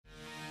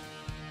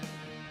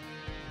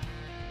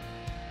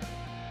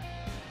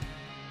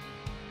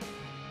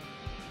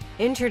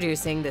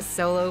Introducing the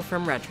Solo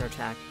from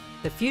Retrotec,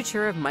 the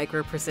future of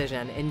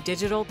micro-precision in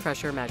digital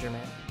pressure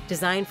measurement.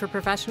 Designed for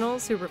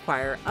professionals who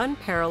require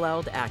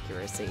unparalleled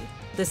accuracy.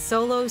 The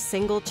Solo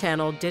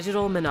single-channel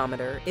digital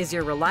manometer is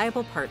your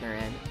reliable partner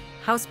in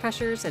house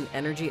pressures and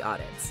energy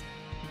audits,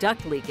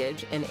 duct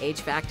leakage and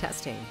HVAC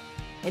testing,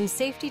 and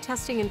safety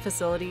testing in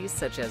facilities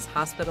such as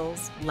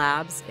hospitals,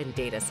 labs, and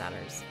data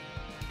centers.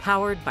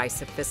 Powered by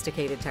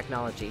sophisticated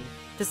technology,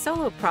 the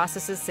Solo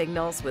processes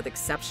signals with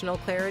exceptional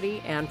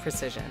clarity and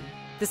precision.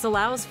 This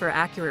allows for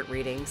accurate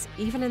readings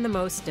even in the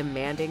most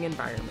demanding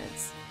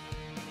environments.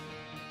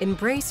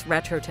 Embrace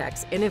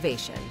Retrotec's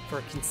innovation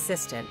for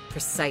consistent,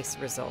 precise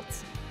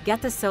results.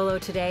 Get the Solo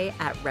today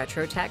at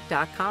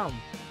retrotec.com.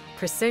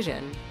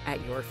 Precision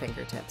at your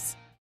fingertips.